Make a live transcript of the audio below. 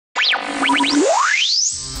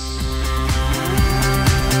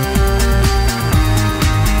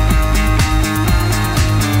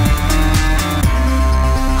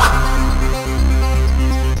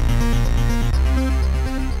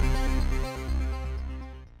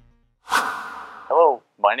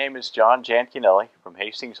my name is John Jankinelli from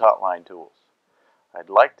Hastings Hotline Tools. I'd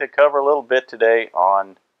like to cover a little bit today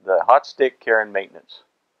on the Hotstick care and maintenance.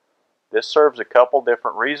 This serves a couple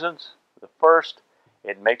different reasons. The first,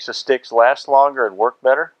 it makes the sticks last longer and work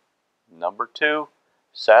better. Number two,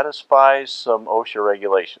 satisfies some OSHA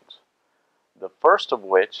regulations. The first of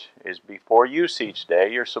which is before use each day,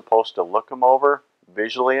 you're supposed to look them over,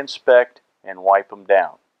 visually inspect, and wipe them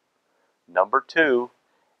down. Number two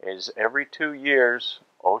is every 2 years,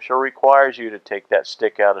 OSHA requires you to take that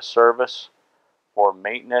stick out of service for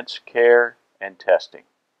maintenance, care, and testing.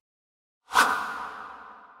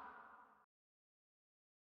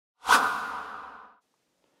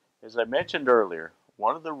 As I mentioned earlier,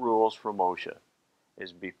 one of the rules from OSHA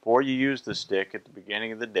is before you use the stick at the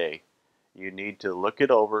beginning of the day, you need to look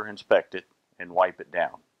it over, inspect it, and wipe it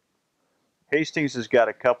down. Hastings has got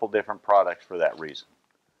a couple different products for that reason.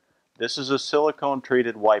 This is a silicone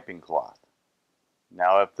treated wiping cloth.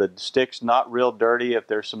 Now if the stick's not real dirty, if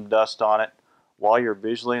there's some dust on it, while you're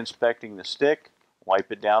visually inspecting the stick,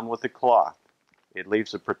 wipe it down with the cloth. It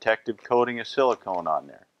leaves a protective coating of silicone on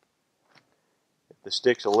there. If the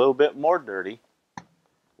stick's a little bit more dirty,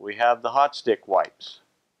 we have the Hotstick wipes.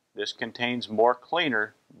 This contains more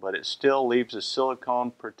cleaner, but it still leaves a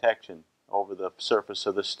silicone protection over the surface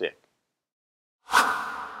of the stick.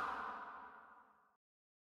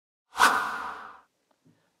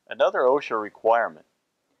 Another OSHA requirement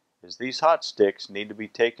is these hot sticks need to be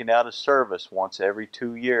taken out of service once every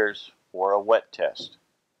 2 years for a wet test.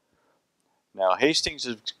 Now Hastings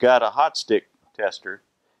has got a hot stick tester.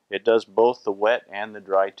 It does both the wet and the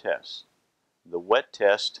dry test. The wet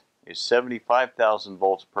test is 75,000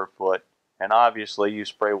 volts per foot, and obviously you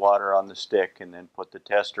spray water on the stick and then put the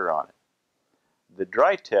tester on it. The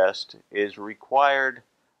dry test is required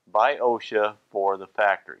by OSHA for the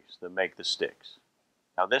factories that make the sticks.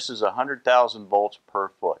 Now this is 100,000 volts per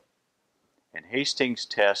foot, and Hastings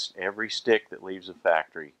tests every stick that leaves a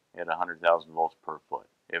factory at 100,000 volts per foot.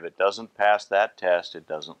 If it doesn't pass that test, it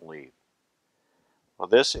doesn't leave. Well,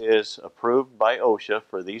 this is approved by OSHA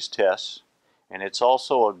for these tests, and it's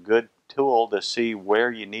also a good tool to see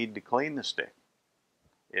where you need to clean the stick.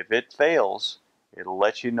 If it fails, it'll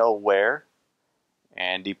let you know where,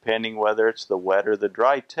 and depending whether it's the wet or the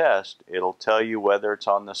dry test, it'll tell you whether it's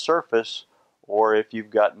on the surface or if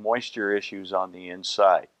you've got moisture issues on the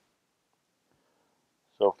inside.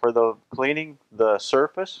 So for the cleaning the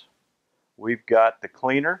surface, we've got the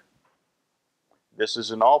cleaner. This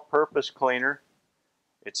is an all-purpose cleaner.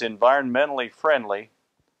 It's environmentally friendly,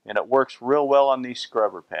 and it works real well on these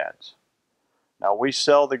scrubber pads. Now we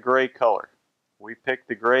sell the gray color. We picked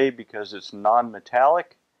the gray because it's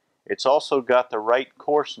non-metallic. It's also got the right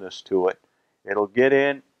coarseness to it. It'll get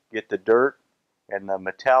in, get the dirt and the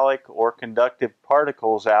metallic or conductive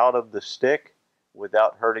particles out of the stick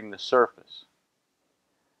without hurting the surface.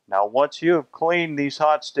 Now once you have cleaned these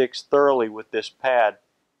hot sticks thoroughly with this pad,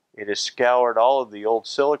 it has scoured all of the old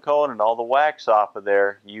silicone and all the wax off of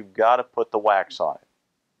there. You've got to put the wax on it.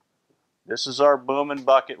 This is our boom and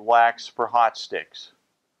bucket wax for hot sticks.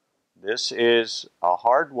 This is a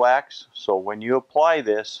hard wax, so when you apply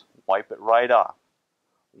this, wipe it right off.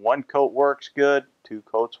 1 coat works good, 2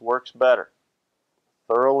 coats works better.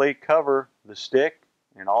 Thoroughly cover the stick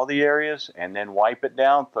in all the areas and then wipe it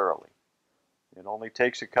down thoroughly. It only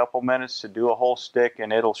takes a couple minutes to do a whole stick,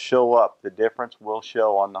 and it'll show up. The difference will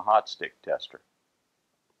show on the hot stick tester.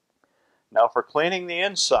 Now for cleaning the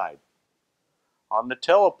inside, on the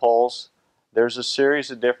telepoles, there's a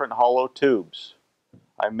series of different hollow tubes.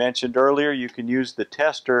 I mentioned earlier you can use the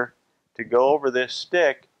tester to go over this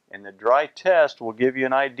stick, and the dry test will give you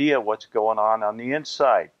an idea what's going on the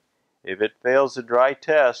inside. If it fails the dry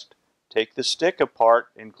test, take the stick apart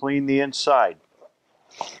and clean the inside.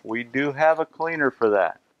 We do have a cleaner for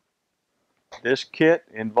that. This kit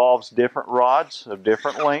involves different rods of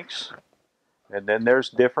different lengths, and then there's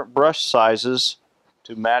different brush sizes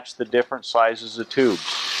to match the different sizes of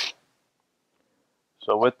tubes.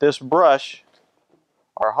 So with this brush,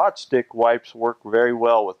 our hot stick wipes work very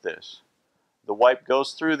well with this. The wipe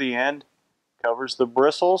goes through the end, covers the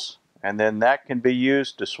bristles, and then that can be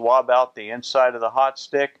used to swab out the inside of the hot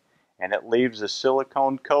stick, and it leaves a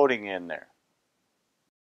silicone coating in there.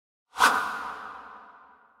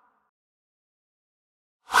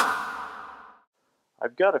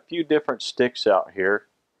 I've got a few different sticks out here.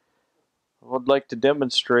 I would like to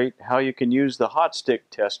demonstrate how you can use the hot stick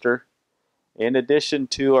tester in addition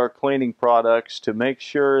to our cleaning products to make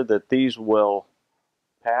sure that these will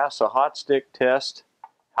pass a hot stick test,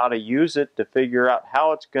 how to use it to figure out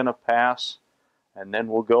how it's going to pass, and then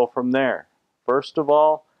we'll go from there. First of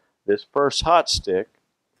all, this first hot stick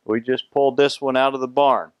We just pulled this one out of the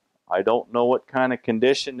barn. I don't know what kind of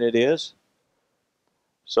condition it is.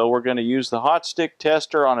 So we're going to use the Hotstick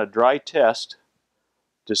tester on a dry test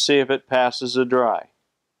to see if it passes a dry.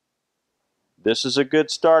 This is a good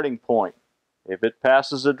starting point. If it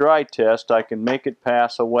passes a dry test, I can make it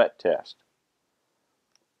pass a wet test.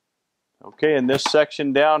 Okay, in this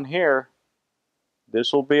section down here,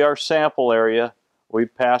 this will be our sample area.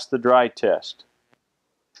 We've passed the dry test.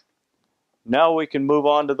 Now we can move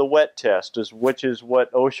on to the wet test, which is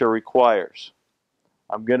what OSHA requires.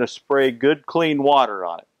 I'm going to spray good clean water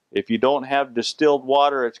on it. If you don't have distilled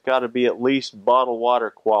water, it's got to be at least bottled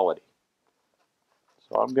water quality.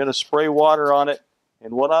 So I'm going to spray water on it,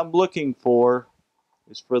 and what I'm looking for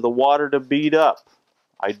is for the water to bead up.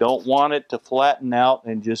 I don't want it to flatten out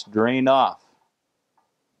and just drain off.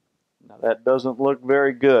 Now that doesn't look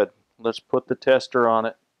very good. Let's put the tester on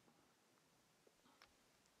it.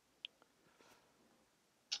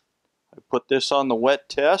 I put this on the wet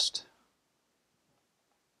test.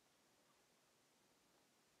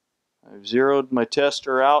 I've zeroed my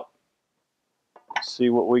tester out. Let's see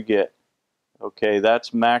what we get. Okay, that's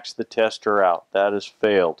maxed the tester out. That has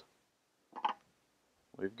failed.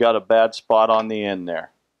 We've got a bad spot on the end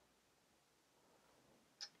there.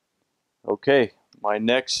 Okay, my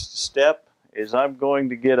next step is I'm going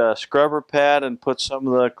to get a scrubber pad and put some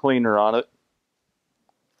of the cleaner on it.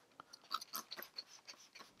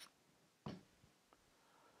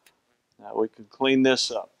 Now we can clean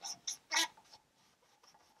this up.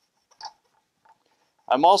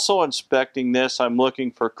 I'm also inspecting this. I'm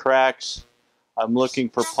looking for cracks. I'm looking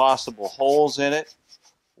for possible holes in it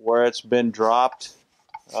where it's been dropped.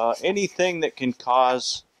 Anything that can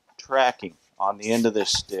cause tracking on the end of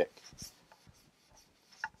this stick.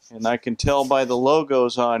 And I can tell by the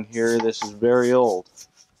logos on here this is very old.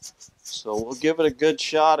 So we'll give it a good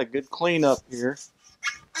shot, a good cleanup here.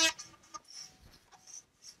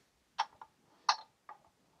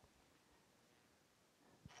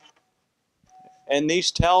 And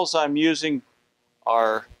these towels I'm using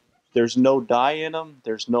there's no dye in them,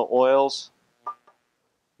 there's no oils.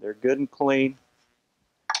 They're good and clean.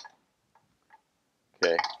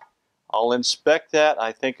 Okay, I'll inspect that.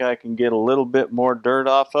 I think I can get a little bit more dirt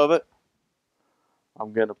off of it.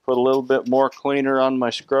 I'm going to put a little bit more cleaner on my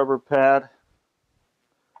scrubber pad,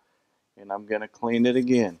 and I'm going to clean it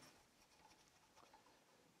again.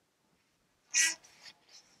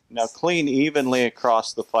 Now clean evenly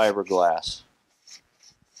across the fiberglass.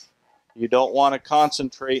 You don't want to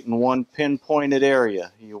concentrate in one pinpointed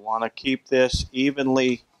area. You want to keep this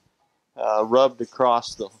evenly rubbed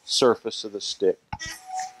across the surface of the stick.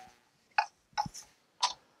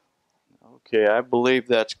 Okay, I believe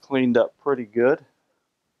that's cleaned up pretty good.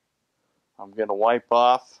 I'm going to wipe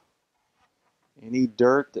off any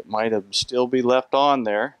dirt that might have still be left on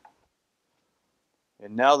there.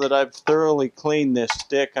 And now that I've thoroughly cleaned this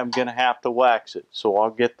stick, I'm going to have to wax it. So I'll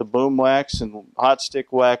get the boom wax and Hotstick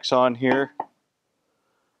wax on here.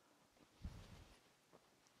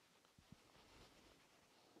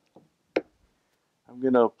 I'm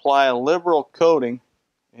going to apply a liberal coating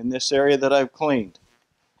in this area that I've cleaned.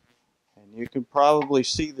 And you can probably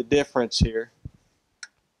see the difference here.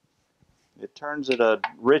 It turns it a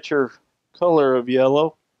richer color of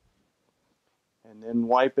yellow. And then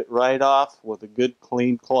wipe it right off with a good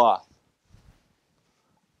clean cloth.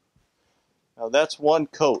 Now that's one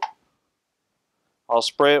coat. I'll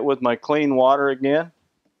spray it with my clean water again.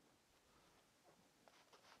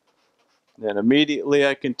 Then immediately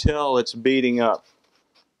I can tell it's beading up.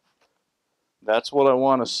 That's what I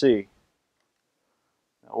want to see.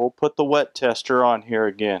 Now we'll put the wet tester on here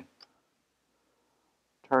again.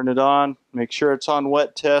 Turn it on, make sure it's on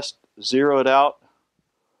wet test, zero it out.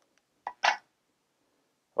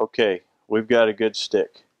 Okay, we've got a good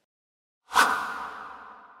stick.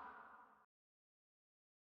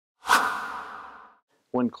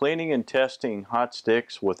 When cleaning and testing hot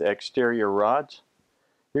sticks with exterior rods,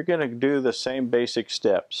 you're going to do the same basic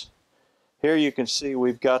steps. Here you can see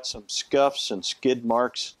we've got some scuffs and skid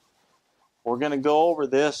marks. We're going to go over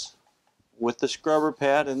this with the scrubber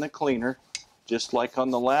pad and the cleaner, just like on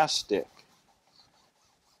the last stick.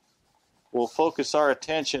 We'll focus our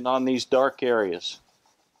attention on these dark areas.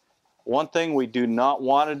 One thing we do not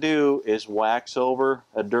want to do is wax over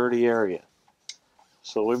a dirty area.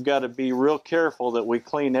 So we've got to be real careful that we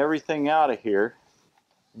clean everything out of here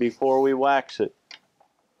before we wax it.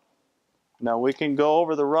 Now we can go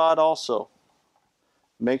over the rod also.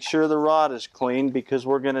 Make sure the rod is clean because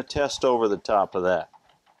we're going to test over the top of that.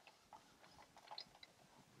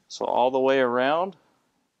 So all the way around,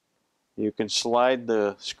 you can slide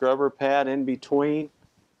the scrubber pad in between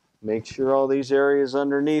Make sure all these areas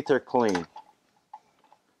underneath are clean.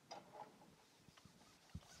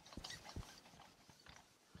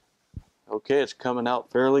 Okay, it's coming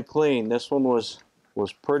out fairly clean. This one was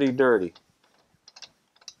pretty dirty.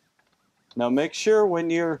 Now make sure when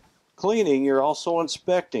you're cleaning, you're also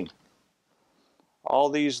inspecting. All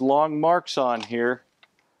these long marks on here,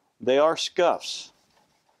 they are scuffs.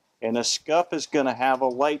 And a scuff is going to have a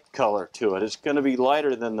light color to it. It's going to be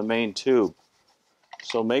lighter than the main tube.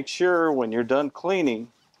 So make sure when you're done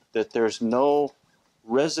cleaning that there's no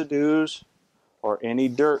residues or any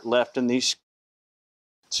dirt left in these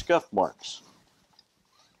scuff marks.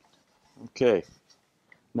 Okay,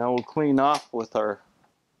 now we'll clean off with our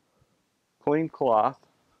clean cloth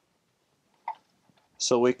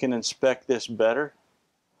so we can inspect this better.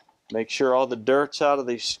 Make sure all the dirt's out of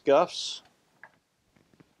these scuffs.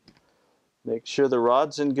 Make sure the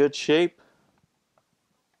rod's in good shape.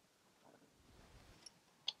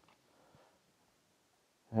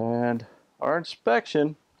 And our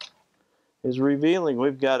inspection is revealing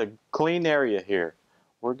we've got a clean area here.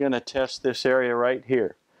 We're going to test this area right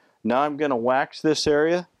here. Now I'm going to wax this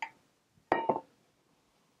area.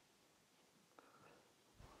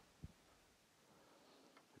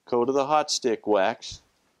 Coat of the Hotstick wax.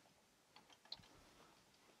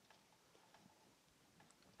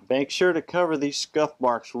 Make sure to cover these scuff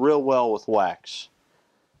marks real well with wax.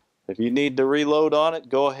 If you need to reload on it,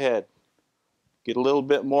 go ahead. Get a little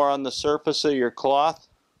bit more on the surface of your cloth.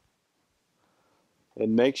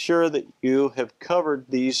 And make sure that you have covered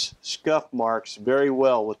these scuff marks very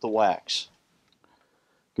well with the wax.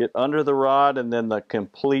 Get under the rod and then the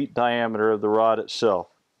complete diameter of the rod itself.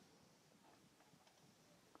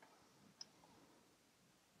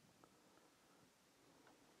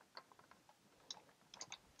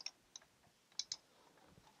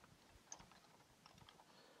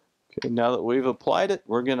 Okay, now that we've applied it,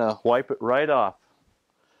 we're going to wipe it right off.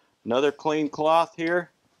 Another clean cloth here.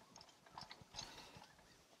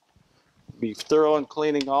 Be thorough in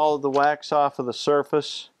cleaning all of the wax off of the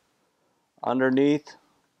surface, underneath,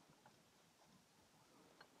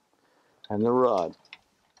 and the rod.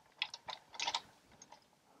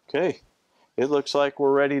 Okay, it looks like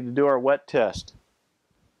we're ready to do our wet test.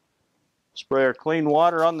 Spray our clean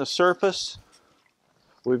water on the surface.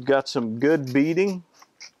 We've got some good beading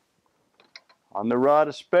on the rod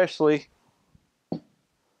especially.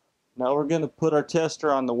 Now we're going to put our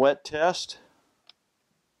tester on the wet test.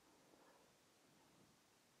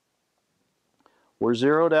 We're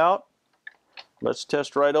zeroed out. Let's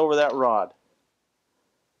test right over that rod.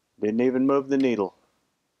 Didn't even move the needle.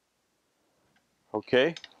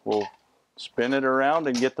 Okay, we'll spin it around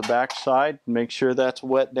and get the back side. Make sure that's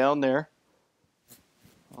wet down there.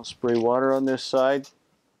 I'll spray water on this side.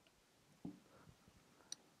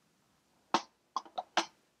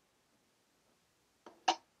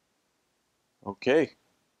 Okay,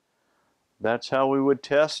 that's how we would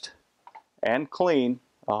test and clean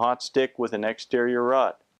a Hotstick with an exterior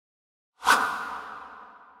rod.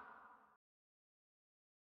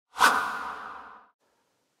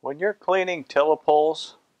 When you're cleaning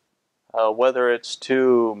telepoles, whether it's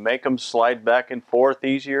to make them slide back and forth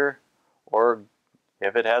easier or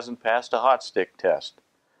if it hasn't passed a Hotstick test,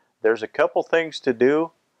 there's a couple things to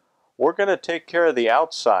do. We're going to take care of the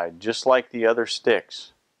outside just like the other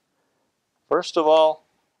sticks. First of all,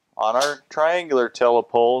 on our triangular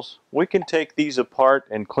telepoles, we can take these apart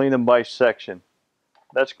and clean them by section.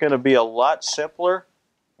 That's going to be a lot simpler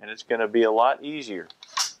and it's going to be a lot easier.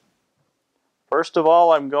 First of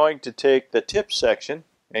all, I'm going to take the tip section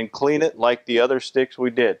and clean it like the other sticks we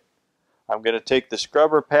did. I'm going to take the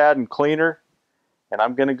scrubber pad and cleaner and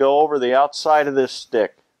I'm going to go over the outside of this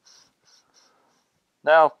stick.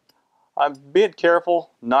 Now, I'm being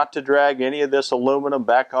careful not to drag any of this aluminum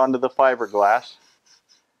back onto the fiberglass.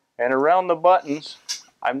 And around the buttons,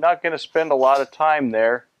 I'm not going to spend a lot of time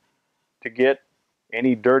there to get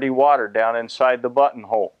any dirty water down inside the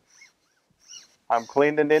buttonhole. I'm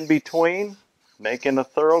cleaning in between, making a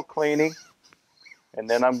thorough cleaning, and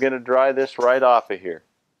then I'm going to dry this right off of here.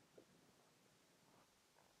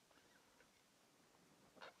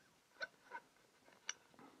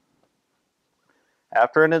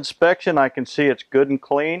 After an inspection, I can see it's good and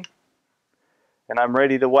clean, and I'm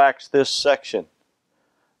ready to wax this section.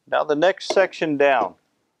 Now the next section down,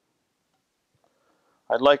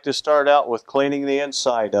 I'd like to start out with cleaning the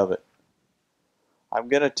inside of it. I'm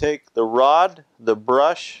going to take the rod, the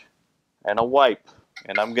brush, and a wipe,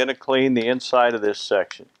 and I'm going to clean the inside of this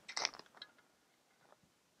section.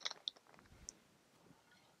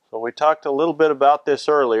 So we talked a little bit about this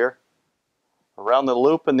earlier. Around the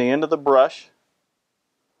loop and the end of the brush,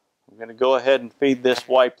 I'm going to go ahead and feed this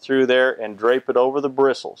wipe through there and drape it over the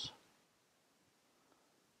bristles.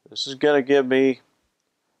 This is going to give me,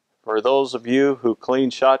 for those of you who clean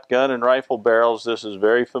shotgun and rifle barrels, this is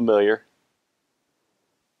very familiar.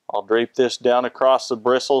 I'll drape this down across the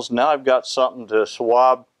bristles. Now I've got something to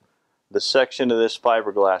swab the section of this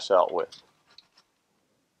fiberglass out with.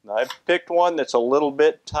 Now I've picked one that's a little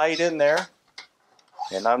bit tight in there,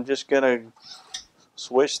 and I'm just going to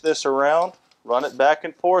swish this around, run it back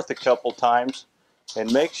and forth a couple times,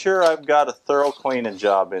 and make sure I've got a thorough cleaning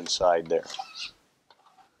job inside there.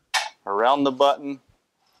 Around the button.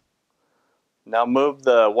 Now move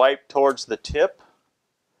the wipe towards the tip.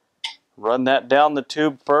 Run that down the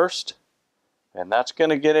tube first, and that's going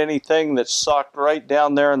to get anything that's socked right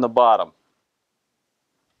down there in the bottom.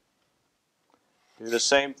 Do the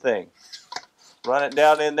same thing. Run it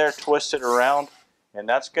down in there, twist it around, and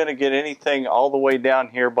that's going to get anything all the way down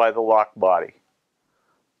here by the lock body.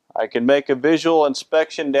 I can make a visual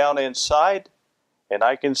inspection down inside, and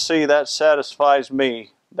I can see that satisfies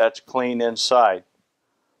me. That's clean inside.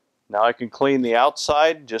 Now I can clean the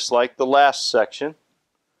outside just like the last section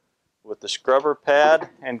with the scrubber pad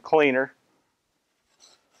and cleaner.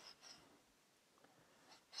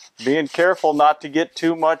 Being careful not to get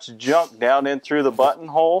too much junk down in through the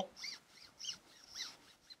buttonhole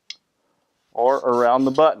or around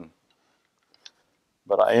the button.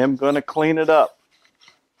 But I am going to clean it up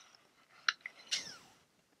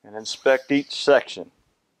and inspect each section.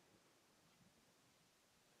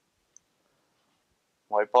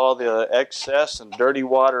 Wipe all the excess and dirty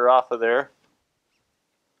water off of there.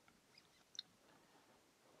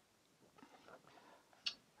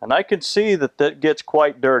 And I can see that that gets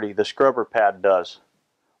quite dirty, the scrubber pad does.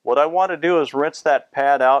 What I want to do is rinse that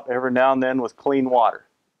pad out every now and then with clean water.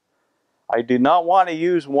 I do not want to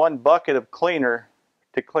use one bucket of cleaner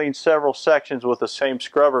to clean several sections with the same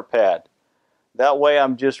scrubber pad. That way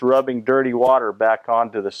I'm just rubbing dirty water back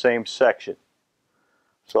onto the same section.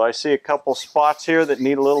 So I see a couple spots here that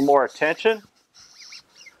need a little more attention.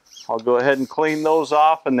 I'll go ahead and clean those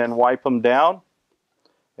off and then wipe them down.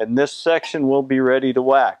 And this section will be ready to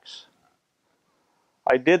wax.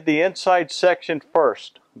 I did the inside section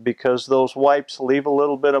first because those wipes leave a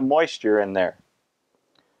little bit of moisture in there.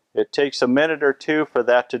 It takes a minute or two for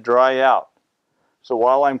that to dry out. So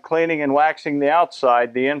while I'm cleaning and waxing the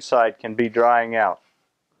outside, the inside can be drying out.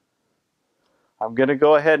 I'm going to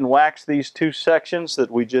go ahead and wax these two sections that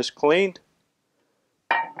we just cleaned.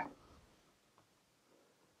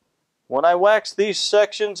 When I wax these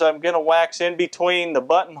sections, I'm going to wax in between the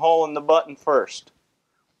buttonhole and the button first.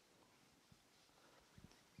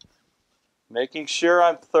 Making sure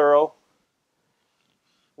I'm thorough.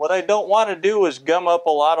 What I don't want to do is gum up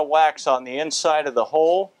a lot of wax on the inside of the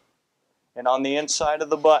hole and on the inside of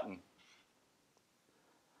the button.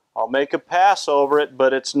 I'll make a pass over it,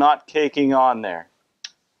 but it's not caking on there.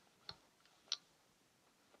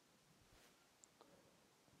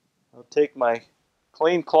 I'll take my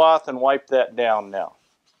clean cloth and wipe that down now.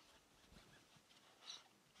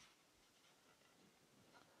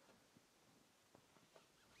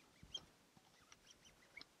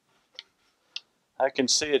 I can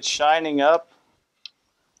see it shining up,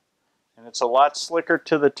 and it's a lot slicker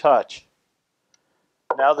to the touch.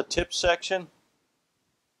 Now the tip section.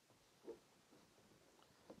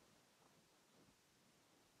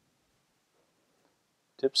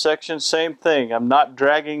 Tip section, same thing. I'm not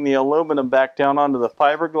dragging the aluminum back down onto the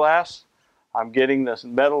fiberglass. I'm getting this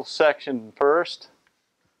metal section first.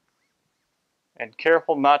 And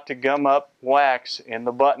careful not to gum up wax in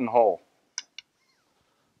the buttonhole.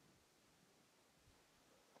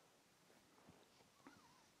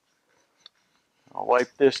 I'll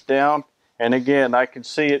wipe this down. And again, I can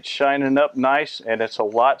see it shining up nice, and it's a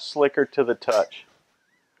lot slicker to the touch.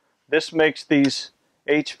 This makes these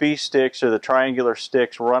HV sticks, or the triangular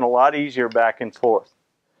sticks, run a lot easier back and forth.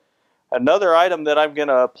 Another item that I'm going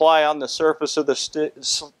to apply on the surface of the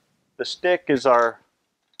stick is our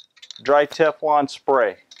dry Teflon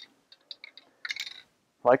spray.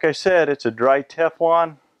 Like I said, it's a dry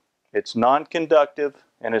Teflon, it's non-conductive,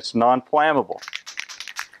 and it's non-flammable.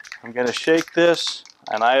 I'm going to shake this,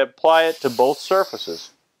 and I apply it to both surfaces.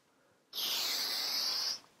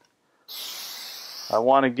 I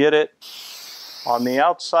want to get it on the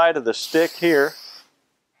outside of the stick here,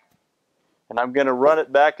 and I'm going to run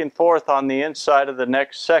it back and forth on the inside of the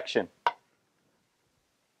next section.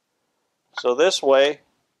 So this way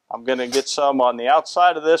I'm going to get some on the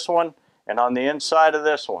outside of this one and on the inside of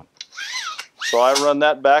this one. So I run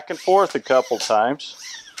that back and forth a couple times.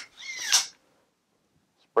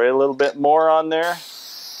 Spray a little bit more on there.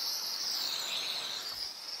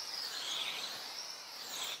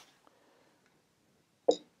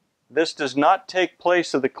 This does not take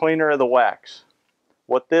place of the cleaner of the wax.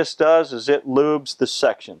 What this does is it lubes the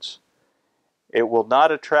sections. It will not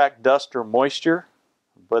attract dust or moisture,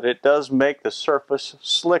 but it does make the surface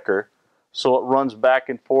slicker so it runs back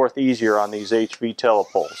and forth easier on these HV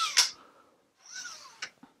telepoles.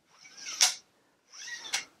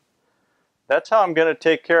 That's how I'm going to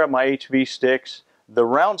take care of my HV sticks. The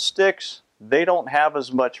round sticks, they don't have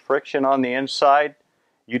as much friction on the inside.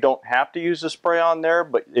 You don't have to use a spray on there,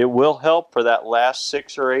 but it will help for that last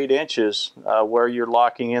 6 or 8 inches where you're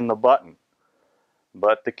locking in the button.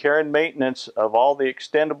 But the care and maintenance of all the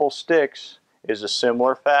extendable sticks is a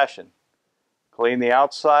similar fashion. Clean the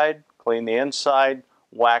outside, clean the inside,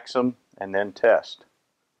 wax them, and then test.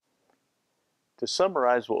 To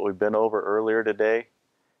summarize what we've been over earlier today,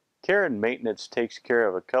 care and maintenance takes care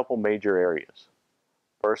of a couple major areas.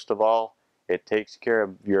 First of all, it takes care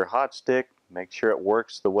of your hot stick, makes sure it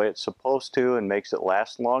works the way it's supposed to and makes it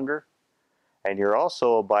last longer. And you're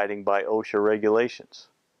also abiding by OSHA regulations.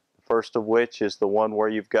 The first of which is the one where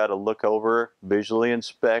you've got to look over, visually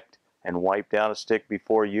inspect, and wipe down a stick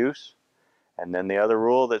before use. And then the other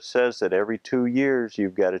rule that says that every 2 years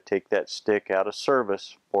you've got to take that stick out of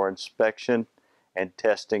service for inspection and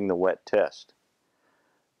testing the wet test.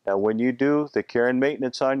 Now when you do the care and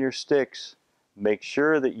maintenance on your sticks, make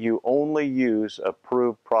sure that you only use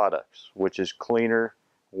approved products, which is cleaner,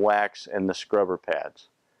 wax, and the scrubber pads.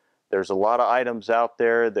 There's a lot of items out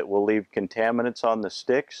there that will leave contaminants on the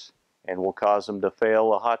sticks and will cause them to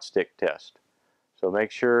fail a hot stick test. So make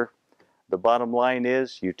sure the bottom line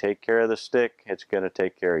is you take care of the stick, it's going to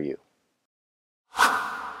take care of you.